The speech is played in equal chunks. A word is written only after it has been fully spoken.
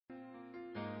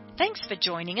Thanks for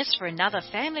joining us for another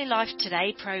Family Life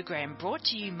Today program brought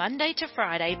to you Monday to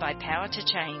Friday by Power to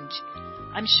Change.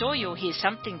 I'm sure you'll hear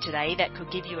something today that could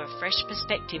give you a fresh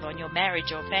perspective on your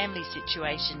marriage or family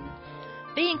situation.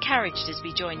 Be encouraged as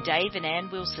we join Dave and Ann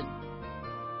Wilson.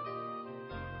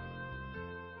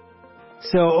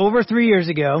 So over 3 years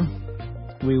ago,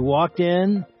 we walked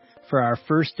in for our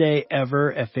first day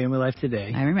ever at Family Life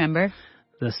Today. I remember.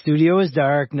 The studio was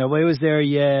dark. Nobody was there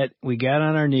yet. We got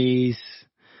on our knees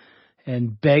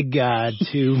and begged God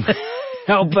to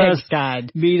help us,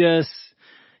 meet us,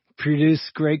 produce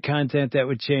great content that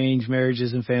would change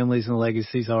marriages and families and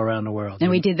legacies all around the world. And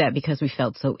we did that because we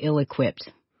felt so ill-equipped.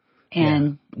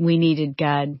 And we needed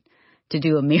God to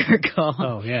do a miracle.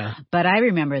 Oh, yeah. But I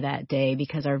remember that day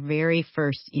because our very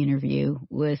first interview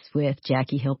was with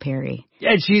Jackie Hill Perry.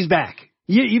 Yeah, and she's back.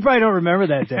 You probably don't remember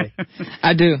that day.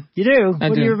 I do. You do?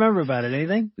 What do you remember about it?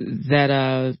 Anything?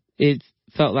 That it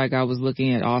felt like I was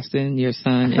looking at Austin, your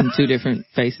son, in two different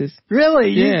faces. Really?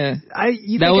 Yeah.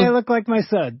 You think I look like my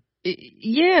son?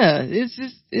 Yeah. It's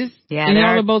just, and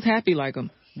y'all are both happy like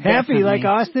him. Happy like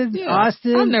Austin? Yeah.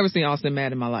 Austin? I've never seen Austin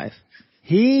mad in my life.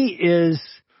 He is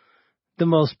the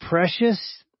most precious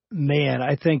man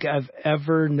I think I've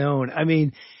ever known. I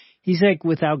mean, he's like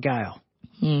without guile.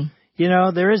 You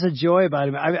know, there is a joy about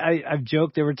him. I've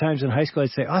joked there were times in high school I'd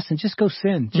say, Austin, just go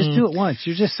sin. Just do it once.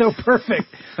 You're just so perfect.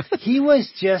 He was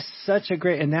just such a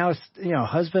great, and now it's,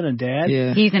 husband and dad.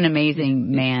 Yeah. He's an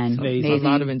amazing man. Amazing. A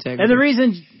lot of integrity. And the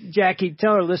reason, Jackie,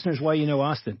 tell our listeners why you know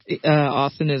Austin.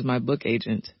 Austin is my book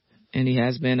agent, and he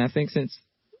has been, I think, since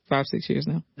 5-6 years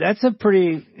now. That's a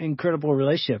pretty incredible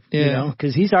relationship,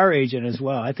 because he's our agent as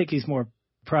well. I think he's more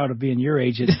proud of being your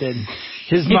agent than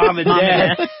his mom and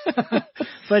dad.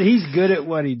 But he's good at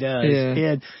what he does. Yeah.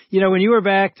 And, when you were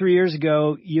back 3 years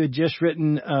ago, you had just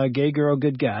written Gay Girl,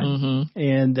 Good God.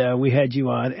 And we had you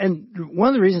on. And one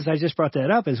of the reasons I just brought that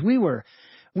up is we were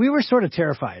sort of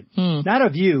terrified. Not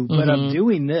of you, but of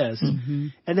doing this.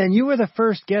 And then you were the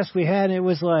first guest we had, and it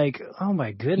was like, oh,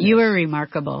 my goodness. You were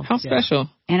remarkable. How special.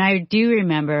 And I do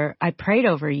remember I prayed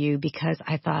over you because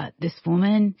I thought this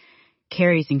woman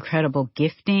carries incredible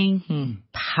gifting,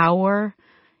 power.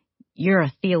 You're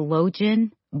a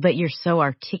theologian, but you're so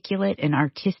articulate and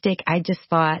artistic. I just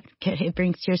thought, it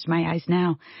brings tears to my eyes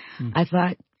now. I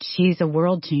thought she's a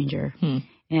world changer.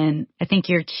 And I think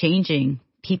you're changing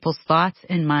people's thoughts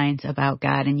and minds about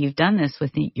God. And you've done this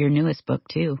with your newest book,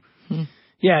 too.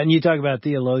 Yeah, and you talk about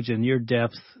theologian. Your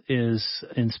depth is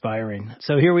inspiring.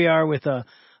 So here we are with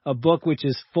a book which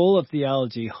is full of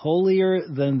theology, Holier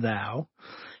Than Thou,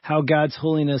 how God's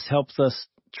holiness helps us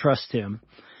trust him.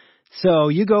 So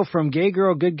you go from Gay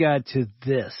Girl, Good God to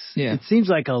this. Yeah. It seems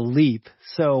like a leap.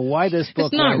 So why this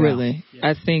book? It's not really.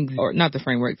 I think, or not the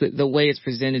framework, the way it's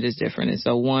presented is different. And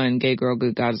so one, Gay Girl,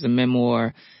 Good God is a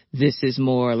memoir. This is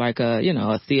more like a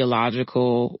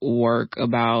theological work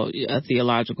about a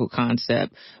theological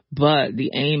concept. But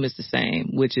the aim is the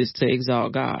same, which is to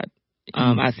exalt God.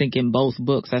 I think in both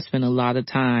books, I spent a lot of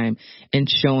time in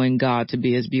showing God to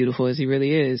be as beautiful as he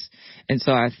really is. And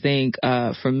so I think,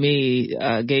 for me,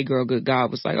 Gay Girl, Good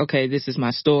God was like, okay, this is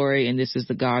my story and this is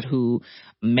the God who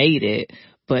made it.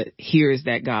 But here is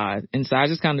that God. And so I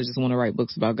just kind of just want to write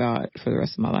books about God for the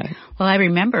rest of my life. Well, I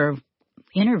remember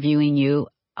interviewing you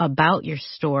about your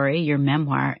story, your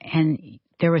memoir, and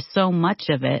there was so much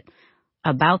of it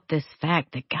about this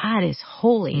fact that God is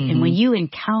holy. And when you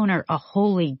encounter a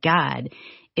holy God,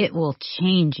 it will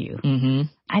change you.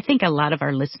 I think a lot of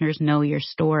our listeners know your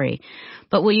story.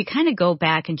 But will you kind of go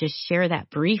back and just share that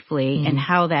briefly and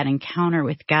how that encounter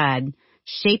with God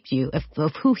shaped you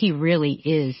of who he really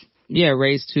is? Yeah,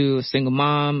 raised to a single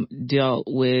mom, dealt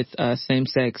with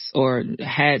same-sex or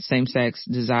had same-sex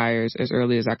desires as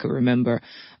early as I could remember,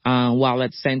 while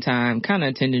at the same time kind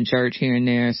of attending church here and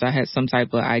there. So I had some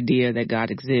type of idea that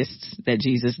God exists, that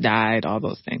Jesus died, all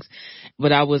those things.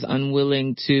 But I was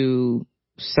unwilling to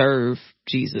serve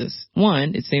Jesus.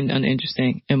 One, it seemed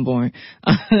uninteresting and boring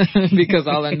because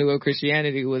all I knew of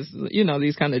Christianity was,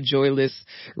 these kind of joyless,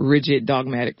 rigid,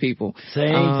 dogmatic people.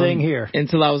 Same thing here.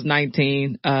 Until I was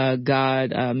 19,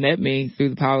 God met me through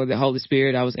the power of the Holy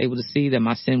Spirit. I was able to see that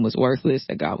my sin was worthless,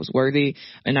 that God was worthy,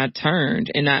 and I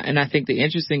turned. And I think the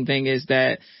interesting thing is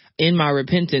that in my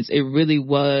repentance, it really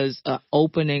was an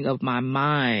opening of my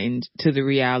mind to the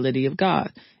reality of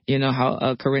God. You know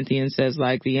how Corinthians says,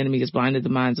 like, the enemy has blinded the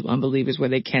minds of unbelievers where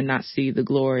they cannot see the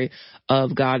glory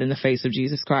of God in the face of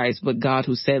Jesus Christ. But God,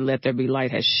 who said, let there be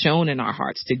light, has shone in our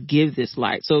hearts to give this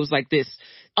light. So it was like this,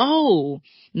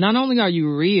 not only are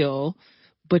you real,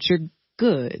 but you're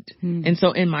good. And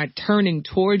so in my turning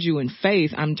towards you in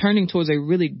faith, I'm turning towards a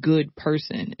really good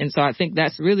person. And so I think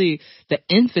that's really the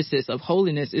emphasis of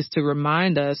holiness, is to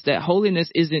remind us that holiness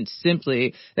isn't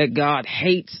simply that God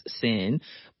hates sin,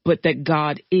 but that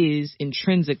God is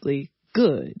intrinsically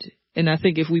good. And I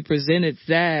think if we presented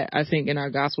that, I think in our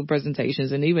gospel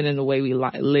presentations and even in the way we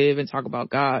live and talk about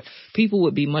God, people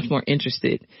would be much more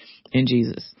interested in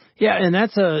Jesus. Yeah, and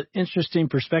that's a interesting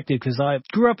perspective, because I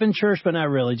grew up in church, but not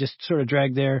really, just sort of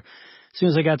dragged there. As soon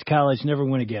as I got to college, never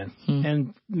went again.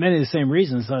 And many of the same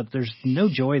reasons. There's no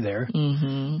joy there.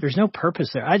 There's no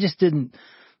purpose there. I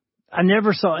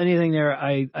never saw anything there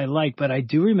I liked, but I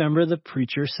do remember the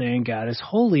preacher saying God is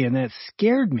holy, and that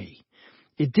scared me.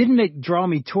 It didn't draw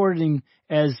me toward him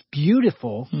as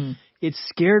beautiful. It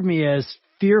scared me as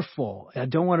fearful. I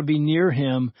don't want to be near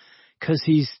him because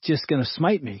he's just going to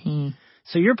smite me.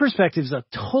 So your perspective is a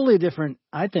totally different,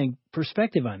 I think,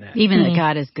 perspective on that. Even that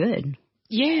God is good.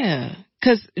 Yeah,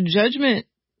 because judgment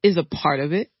is a part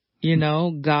of it. You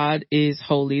know, God is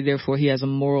holy, therefore he has a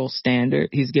moral standard.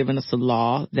 He's given us a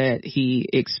law that he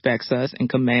expects us and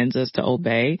commands us to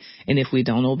obey. And if we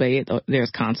don't obey it,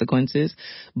 there's consequences.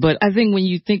 But I think when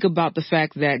you think about the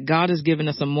fact that God has given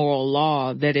us a moral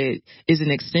law, that it is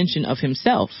an extension of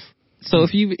himself. So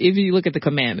if you look at the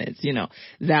commandments, you know,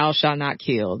 thou shalt not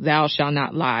kill, thou shalt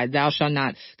not lie, thou shalt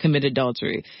not commit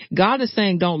adultery. God is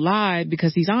saying don't lie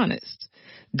because he's honest.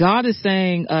 God is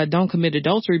saying don't commit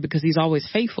adultery because he's always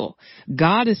faithful.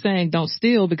 God is saying don't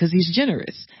steal because he's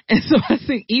generous. And so I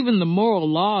think even the moral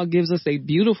law gives us a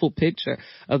beautiful picture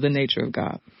of the nature of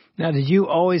God. Now, did you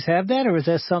always have that, or was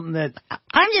that something that...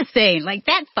 I'm just saying, like,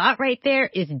 that thought right there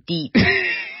is deep.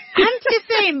 I'm just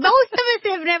saying, most of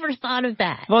us have never thought of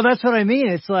that. Well, that's what I mean.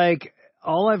 It's like,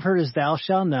 all I've heard is thou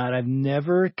shalt not. I've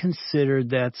never considered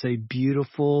that's a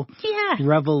beautiful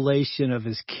revelation of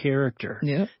his character.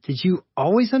 Yeah. Did you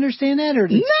always understand that, or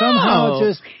did it somehow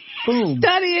just, boom?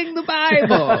 Studying the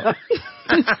Bible.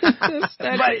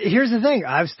 But here's the thing.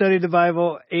 I've studied the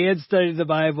Bible and studied the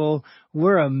Bible.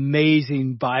 We're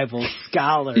amazing Bible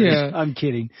scholars. Yeah. I'm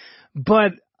kidding.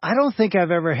 But I don't think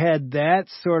I've ever had that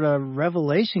sort of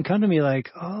revelation come to me like,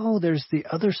 oh, there's the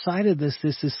other side of this.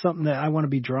 This is something that I want to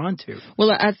be drawn to. Well,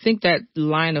 I think that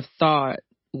line of thought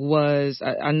was,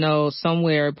 I know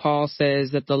somewhere Paul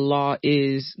says that the law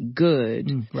is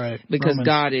good. Right. Because Romans.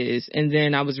 God is. And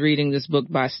then I was reading this book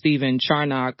by Stephen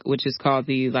Charnock, which is called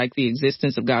The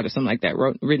Existence of God or something like that,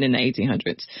 written in the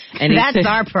 1800s. And that's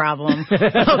our problem.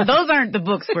 Those aren't the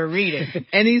books we're reading.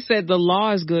 And he said the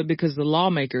law is good because the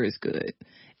lawmaker is good.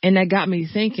 And that got me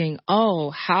thinking,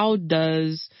 how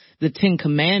does the 10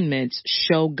 Commandments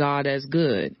show God as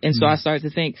good? And so I started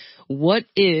to think, what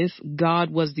if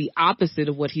God was the opposite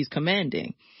of what he's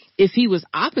commanding? If he was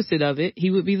opposite of it,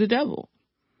 he would be the devil.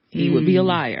 He would be a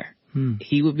liar.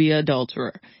 He would be an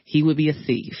adulterer. He would be a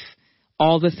thief.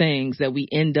 All the things that we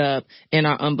end up in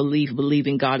our unbelief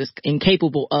believing God is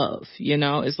incapable of. You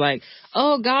know, it's like,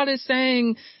 God is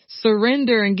saying,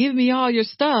 surrender and give me all your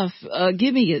stuff.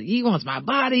 He wants my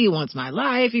body. He wants my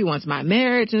life. He wants my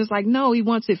marriage. And it's like, no, he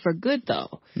wants it for good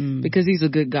though, because he's a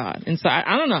good God. And so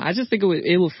I don't know. I just think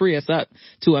it will free us up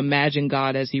to imagine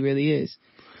God as he really is.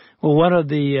 Well, one of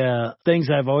the things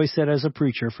I've always said as a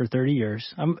preacher for 30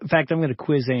 years, in fact, I'm going to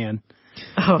quiz Ann.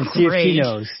 And see if she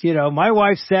knows. You know, my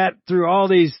wife sat through all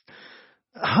these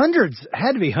hundreds,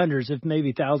 had to be hundreds, if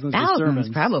maybe thousands of sermons.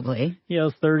 Probably.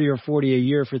 30 or 40 a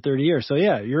year for 30 years. So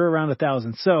yeah, you're around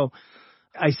 1,000. So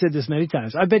I said this many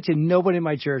times. I bet you nobody in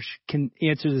my church can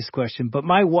answer this question, but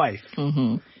my wife,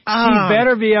 she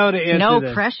better be able to answer this.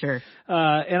 No pressure.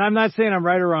 And I'm not saying I'm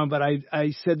right or wrong, but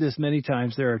I said this many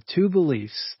times. There are 2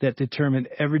 beliefs that determine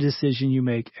every decision you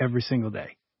make every single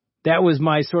day. That was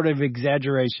my sort of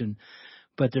exaggeration.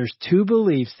 But there's 2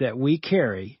 beliefs that we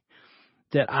carry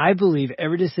that I believe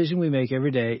every decision we make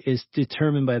every day is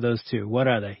determined by those 2. What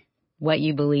are they? What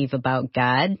you believe about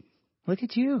God. Look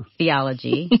at you.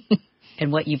 Theology.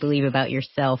 And what you believe about your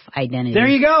self-identity. There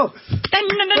you go. Dun,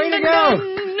 dun, dun, way to go.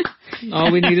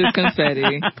 All we need is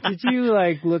confetti. Did you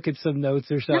look at some notes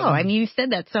or something? No, I mean, you've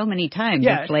said that so many times.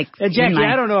 Yeah. It's like, Jackie,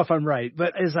 I don't know if I'm right,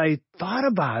 but as I thought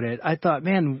about it, I thought,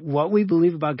 man, what we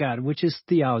believe about God, which is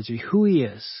theology, who he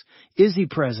is he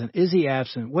present? Is he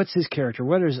absent? What's his character?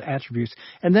 What are his attributes?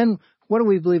 And then what do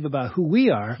we believe about who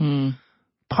we are?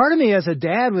 Part of me as a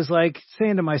dad was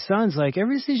saying to my sons,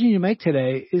 every decision you make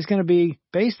today is going to be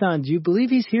based on, do you believe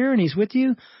he's here and he's with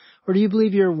you? Or do you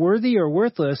believe you're worthy or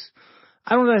worthless?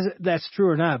 I don't know if that's true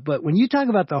or not, but when you talk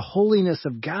about the holiness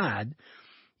of God,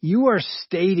 you are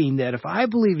stating that if I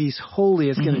believe he's holy,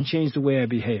 it's going to change the way I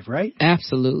behave, right?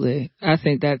 Absolutely. I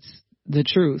think that's the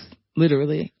truth.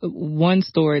 Literally. One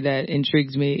story that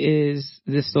intrigues me is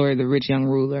this story of the rich young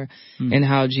ruler and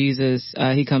how Jesus,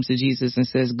 he comes to Jesus and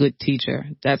says, good teacher.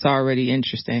 That's already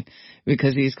interesting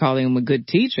because he's calling him a good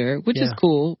teacher, which is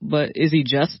cool, but is he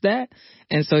just that?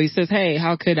 And so he says, hey,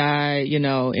 how could I,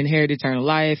 inherit eternal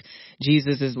life?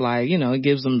 Jesus is like, he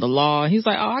gives him the law. He's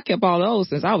like, oh, I kept all those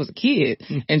since I was a kid.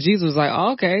 And Jesus was like,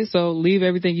 oh, okay, so leave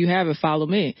everything you have and follow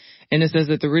me. And it says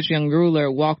that the rich young ruler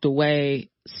walked away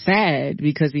sad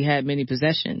because he had many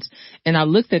possessions. And I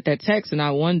looked at that text and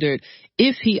I wondered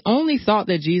if he only thought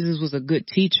that Jesus was a good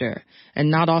teacher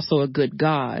and not also a good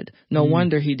God, no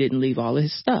wonder he didn't leave all of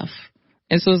his stuff.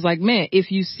 And so it's like, man, if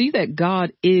you see that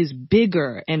God is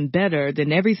bigger and better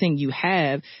than everything you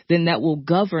have, then that will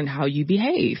govern how you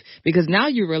behave. Because now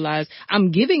you realize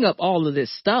I'm giving up all of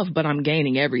this stuff, but I'm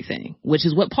gaining everything, which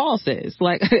is what Paul says.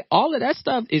 Like all of that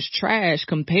stuff is trash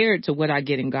compared to what I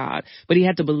get in God. But he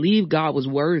had to believe God was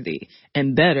worthy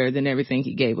and better than everything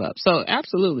he gave up. So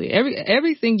absolutely,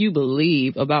 everything you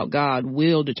believe about God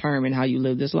will determine how you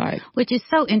live this life. Which is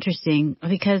so interesting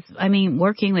because,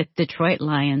 working with Detroit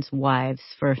Lions wives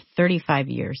for 35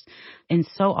 years. And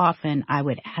so often I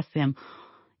would ask them,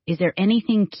 is there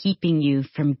anything keeping you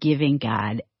from giving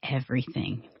God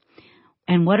everything?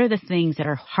 And what are the things that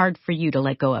are hard for you to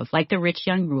let go of? Like the rich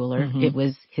young ruler, it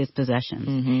was his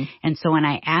possessions. And so when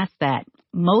I asked that,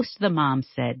 most of the moms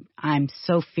said, I'm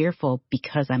so fearful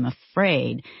because I'm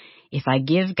afraid if I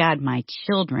give God my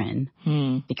children,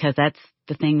 because that's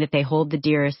the thing that they hold the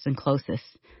dearest and closest,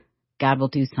 God will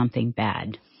do something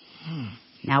bad.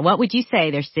 Now, what would you say?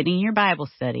 They're sitting in your Bible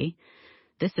study.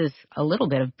 This is a little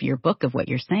bit of your book of what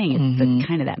you're saying. It's the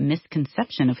kind of that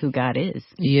misconception of who God is.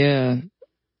 Yeah.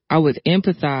 I would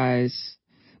empathize,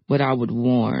 but I would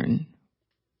warn.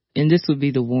 And this would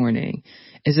be the warning,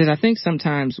 is that I think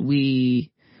sometimes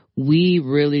we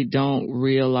really don't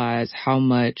realize how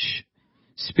much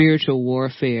spiritual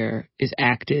warfare is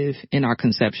active in our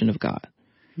conception of God.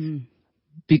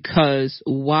 Because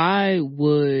why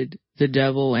would the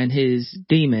devil and his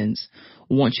demons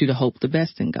want you to hope the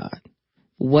best in God?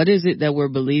 What is it that we're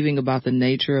believing about the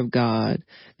nature of God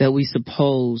that we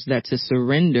suppose that to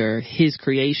surrender his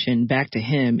creation back to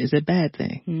him is a bad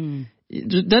thing?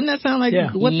 Doesn't that sound like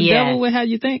what the devil would have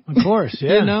you think? Of course,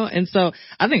 yeah. And so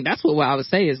I think that's what I would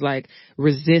say is like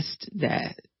resist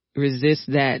that. Resist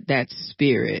that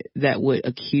spirit that would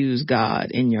accuse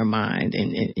God in your mind.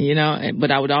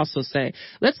 But I would also say,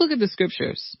 let's look at the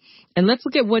scriptures and let's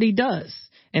look at what he does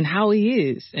and how he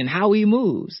is and how he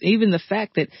moves. Even the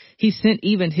fact that he sent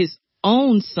even his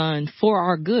own son for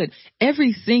our good.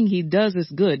 Everything he does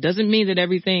is good. Doesn't mean that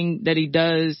everything that he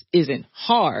does isn't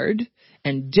hard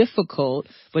and difficult,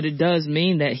 but it does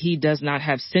mean that he does not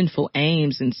have sinful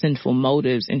aims and sinful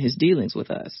motives in his dealings with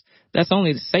us. That's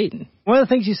only Satan. One of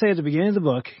the things you say at the beginning of the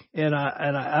book, and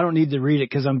I don't need to read it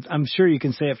because I'm sure you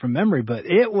can say it from memory, but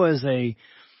it was a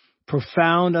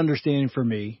profound understanding for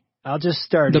me. I'll just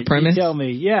start the premise. You tell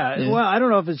me, yeah. Well, I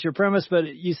don't know if it's your premise,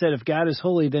 but you said if God is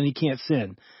holy, then he can't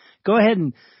sin. Go ahead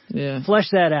and flesh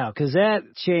that out, because that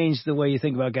changed the way you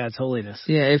think about God's holiness.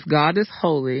 Yeah, if God is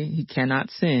holy, he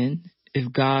cannot sin.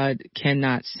 If God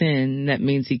cannot sin, that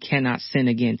means he cannot sin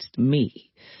against me.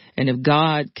 And if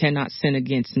God cannot sin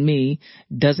against me,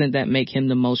 doesn't that make him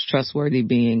the most trustworthy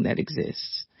being that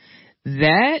exists?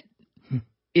 That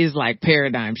is like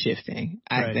paradigm shifting,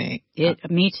 I think.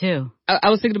 Me too. I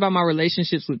was thinking about my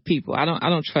relationships with people. I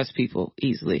don't trust people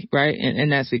easily, right? And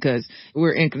that's because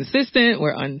we're inconsistent,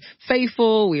 we're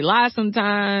unfaithful, we lie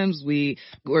sometimes,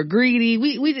 we're greedy.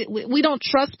 We don't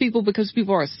trust people because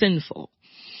people are sinful.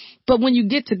 But when you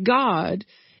get to God,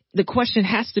 the question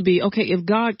has to be, okay, if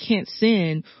God can't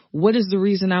sin, what is the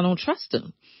reason I don't trust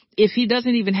him? If he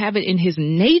doesn't even have it in his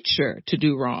nature to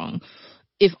do wrong,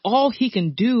 if all he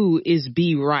can do is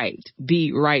be right,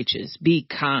 be righteous, be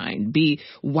kind, be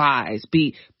wise,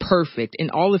 be perfect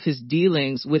in all of his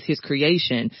dealings with his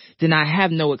creation, then I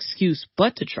have no excuse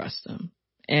but to trust him.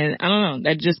 And I don't know,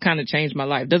 that just kind of changed my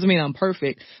life. Doesn't mean I'm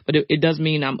perfect, but it does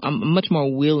mean I'm much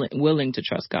more willing to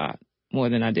trust God more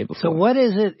than I did before. So what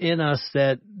is it in us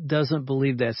that doesn't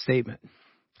believe that statement?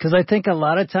 Because I think a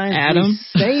lot of times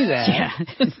we say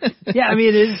that. Yeah, I mean,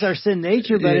 it is our sin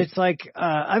nature, but it's like,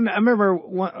 I remember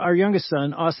our youngest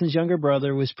son, Austin's younger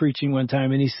brother, was preaching one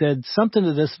time, and he said something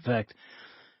to this effect: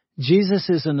 Jesus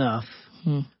is enough,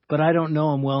 but I don't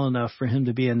know him well enough for him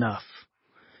to be enough.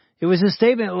 It was a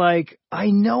statement like,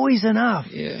 I know he's enough.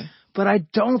 Yeah. But I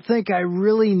don't think I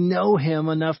really know him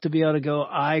enough to be able to go,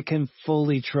 I can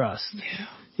fully trust. Yeah.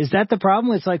 Is that the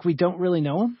problem? It's like we don't really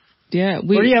know him? Yeah.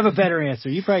 Or do you have a better answer?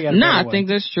 You probably got a better one. I think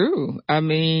that's true. I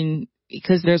mean,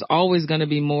 because there's always going to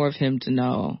be more of him to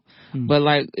know. But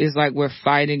like, it's like we're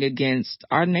fighting against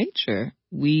our nature.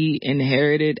 We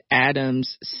inherited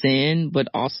Adam's sin, but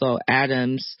also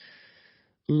Adam's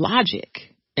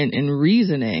logic and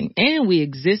reasoning. And we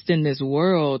exist in this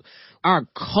world. Our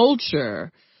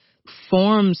culture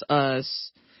forms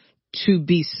us to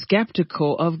be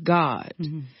skeptical of God.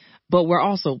 But we're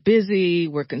also busy.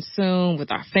 We're consumed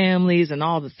with our families and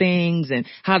all the things and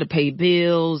how to pay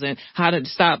bills and how to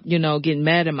stop, getting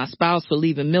mad at my spouse for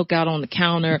leaving milk out on the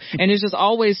counter. And there's just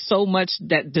always so much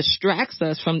that distracts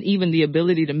us from even the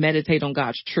ability to meditate on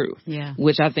God's truth,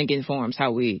 which I think informs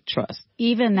how we trust.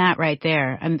 Even that right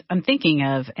there, I'm thinking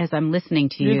of as I'm listening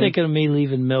to you. You're thinking of me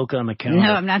leaving milk on the counter.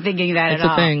 No, I'm not thinking of that That's at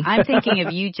all. a thing. I'm thinking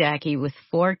of you, Jackie, with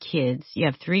 4 kids. You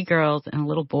have 3 girls and a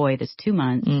little boy that's 2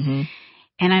 months.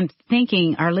 And I'm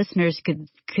thinking our listeners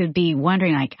could be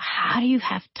wondering, like, how do you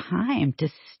have time to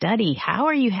study? How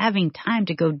are you having time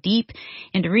to go deep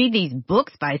and to read these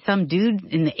books by some dude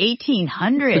in the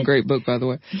 1800s? It's a great book, by the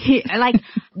way. Like,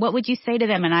 what would you say to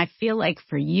them? And I feel like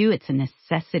for you, it's a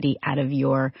necessity out of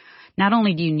your, not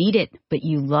only do you need it, but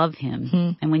you love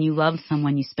him. And when you love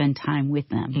someone, you spend time with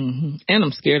them. And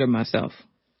I'm scared of myself.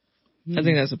 I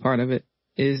think that's a part of it,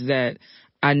 is that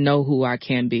I know who I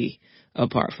can be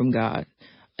apart from God.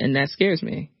 And that scares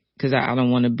me because I don't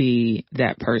want to be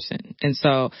that person. And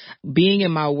so being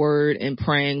in my word and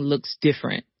praying looks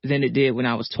different than it did when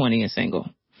I was 20 and single.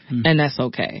 And that's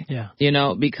okay.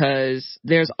 Because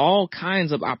there's all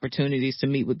kinds of opportunities to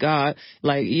meet with God.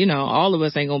 Like, all of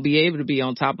us ain't going to be able to be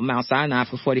on top of Mount Sinai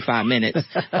for 45 minutes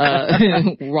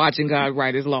watching God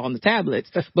write his law on the tablets.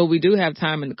 But we do have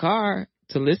time in the car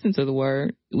to listen to the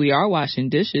word. We are washing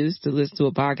dishes to listen to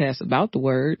a podcast about the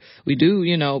word. We do,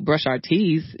 brush our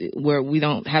teeth where we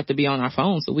don't have to be on our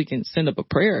phone, so we can send up a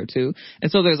prayer or two.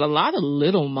 And so there's a lot of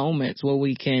little moments where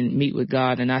we can meet with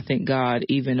God, and I think God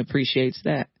even appreciates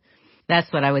that.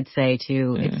 That's what I would say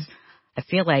too. I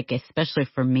feel like, especially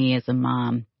for me as a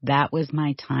mom, that was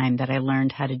my time that I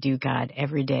learned how to do God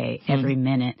every day, every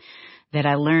minute, that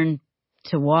I learned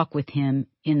to walk with him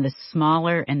in the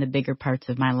smaller and the bigger parts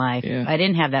of my life. I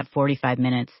didn't have that 45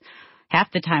 minutes.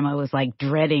 Half the time I was like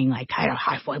dreading, like,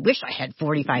 I wish I had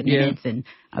 45 minutes. And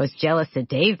I was jealous that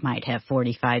Dave might have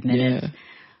 45 minutes.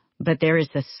 But there is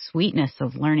the sweetness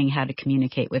of learning how to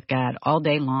communicate with God all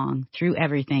day long through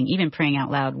everything, even praying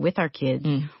out loud with our kids,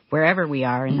 wherever we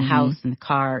are, in the house, in the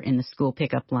car, in the school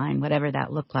pickup line, whatever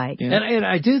that looked like. And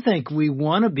I do think we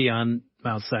want to be on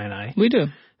Mount Sinai. We do.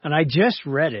 And I just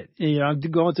read it. I'm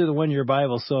going through the 1 Year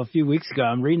Bible, so a few weeks ago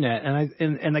I'm reading that,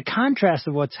 and the contrast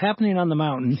of what's happening on the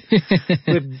mountain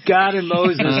with God and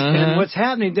Moses and what's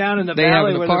happening down in the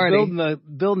valley where they're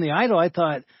building the idol. I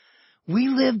thought, we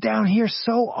live down here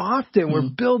so often. We're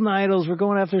building idols. We're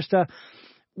going after stuff.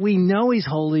 We know he's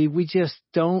holy. We just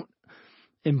don't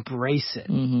embrace it.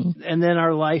 And then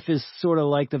our life is sort of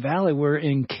like the valley. We're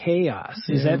in chaos.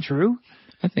 Is that true?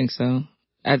 I think so.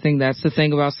 I think that's the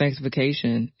thing about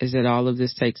sanctification, is that all of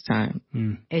this takes time.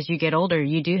 As you get older,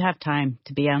 you do have time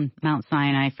to be on Mount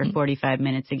Sinai for 45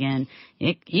 minutes again.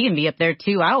 You can be up there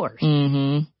 2 hours.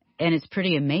 And it's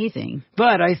pretty amazing.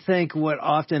 But I think what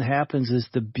often happens is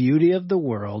the beauty of the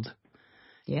world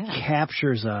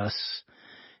captures us,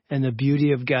 and the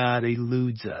beauty of God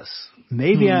eludes us.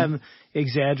 Maybe I'm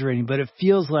exaggerating, but it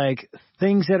feels like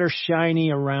things that are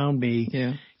shiny around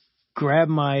me grab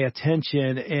my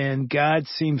attention, and God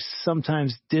seems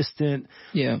sometimes distant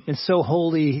and so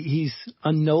holy he's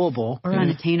unknowable or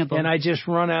unattainable. And I just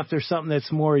run after something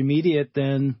that's more immediate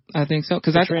than I think so,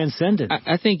 because transcendent.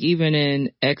 I think even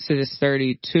in Exodus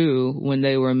 32, when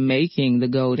they were making the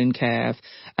golden calf,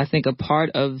 I think a part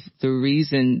of the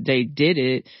reason they did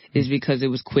it is because it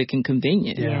was quick and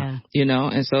convenient.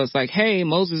 And so it's like, hey,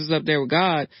 Moses is up there with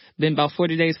God. Been about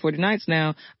 40 days, 40 nights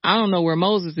now. I don't know where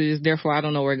Moses is, therefore I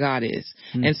don't know where God is.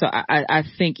 And so I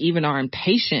think even our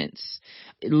impatience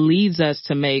leads us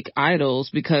to make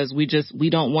idols because we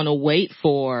don't want to wait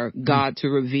for God to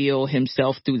reveal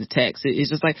himself through the text. It's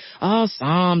just like,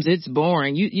 Psalms, it's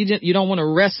boring. You don't want to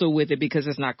wrestle with it because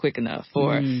it's not quick enough,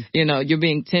 or you're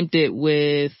being tempted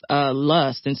with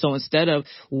lust, and so instead of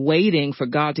waiting for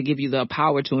God to give you the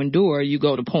power to endure, you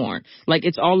go to porn. Like,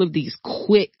 it's all of these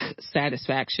quick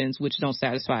satisfactions which don't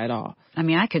satisfy at all. I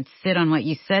mean, I could sit on what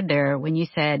you said there when you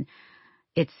said,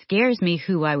 it scares me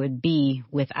who I would be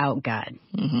without God.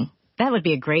 That would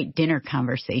be a great dinner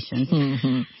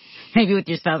conversation. Maybe with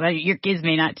yourself. Your kids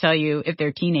may not tell you if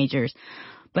they're teenagers.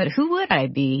 But who would I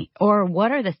be? Or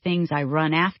what are the things I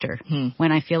run after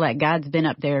when I feel like God's been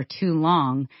up there too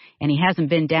long and he hasn't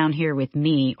been down here with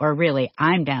me? Or really,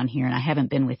 I'm down here and I haven't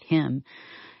been with him.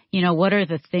 You know, what are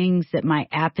the things that my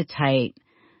appetite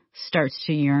starts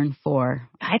to yearn for?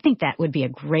 I think that would be a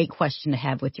great question to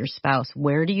have with your spouse.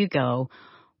 Where do you go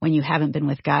when you haven't been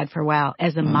with God for a while?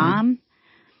 As a mom,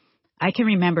 I can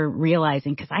remember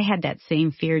realizing, because I had that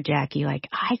same fear, Jackie, like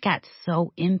I got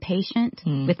so impatient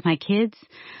with my kids.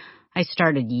 I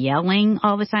started yelling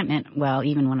all the time. And, well,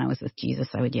 even when I was with Jesus,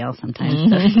 I would yell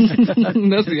sometimes.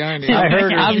 That's the irony.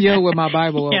 I've yelled with my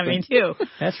Bible open. Yeah, me too.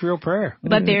 That's real prayer.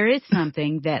 But there is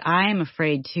something that I am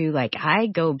afraid to, like I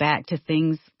go back to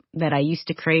things that I used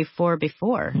to crave for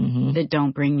before that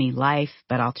don't bring me life,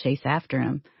 but I'll chase after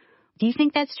them. Do you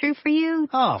think that's true for you?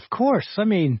 Oh, of course. I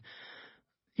mean,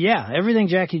 yeah, everything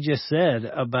Jackie just said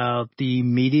about the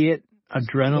immediate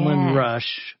adrenaline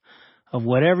rush of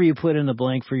whatever you put in the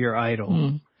blank for your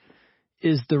idol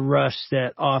is the rush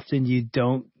that often you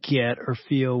don't get or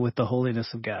feel with the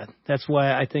holiness of God. That's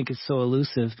why I think it's so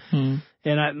elusive. And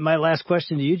my last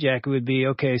question to you, Jackie, would be,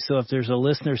 okay, so if there's a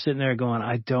listener sitting there going,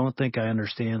 I don't think I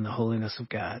understand the holiness of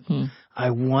God.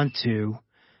 I want to.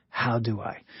 How do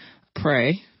I?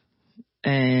 Pray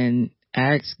and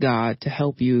ask God to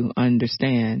help you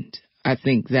understand. I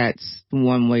think that's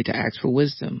one way to ask for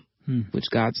wisdom, which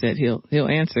God said he'll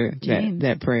answer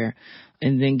that prayer.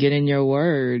 And then get in your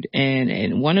word.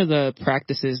 And one of the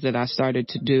practices that I started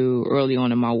to do early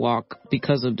on in my walk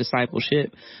because of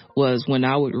discipleship was when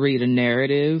I would read a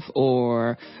narrative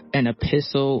or an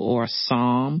epistle or a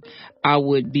psalm, I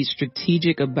would be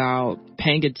strategic about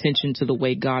paying attention to the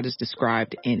way God is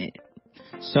described in it.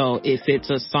 So if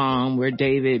it's a psalm where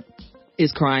David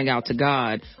is crying out to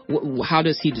God, how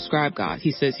does he describe God? He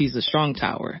says he's a strong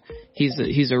tower.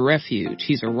 He's a refuge.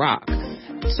 He's a rock.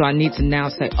 So I need to now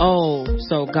say,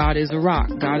 so God is a rock.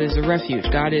 God is a refuge.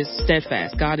 God is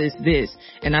steadfast. God is this.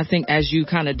 And I think as you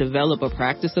kind of develop a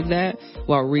practice of that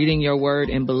while reading your word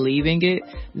and believing it,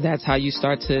 that's how you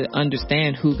start to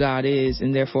understand who God is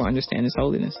and therefore understand his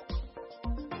holiness.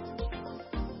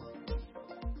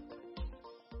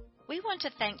 We want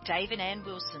to thank Dave and Ann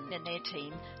Wilson and their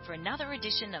team for another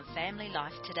edition of Family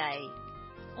Life Today.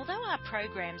 Although our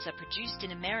programs are produced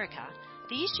in America,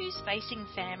 the issues facing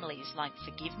families like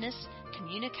forgiveness,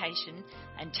 communication,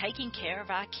 and taking care of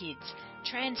our kids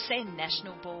transcend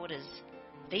national borders.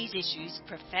 These issues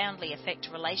profoundly affect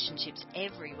relationships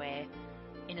everywhere.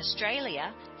 In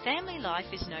Australia, Family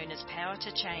Life is known as Power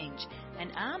to Change,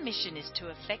 and our mission is to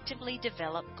effectively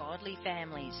develop godly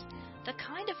families, the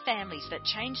kind of families that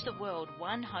change the world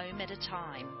one home at a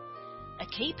time. A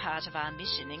key part of our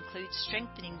mission includes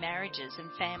strengthening marriages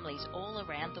and families all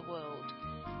around the world.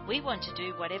 We want to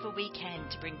do whatever we can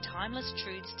to bring timeless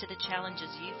truths to the challenges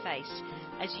you face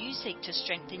as you seek to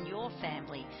strengthen your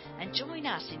family and join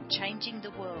us in changing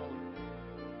the world.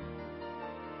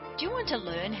 Do you want to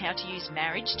learn how to use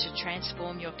marriage to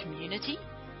transform your community?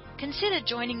 Consider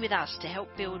joining with us to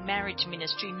help build marriage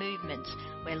ministry movements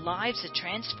where lives are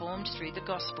transformed through the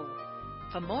gospel.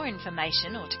 For more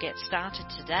information or to get started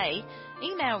today,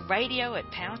 email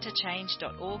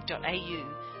radio@powertochange.org.au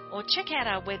or check out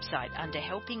our website under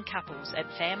Helping Couples at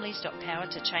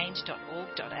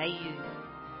families.powertochange.org.au.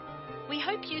 We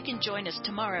hope you can join us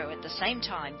tomorrow at the same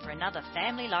time for another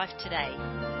Family Life Today.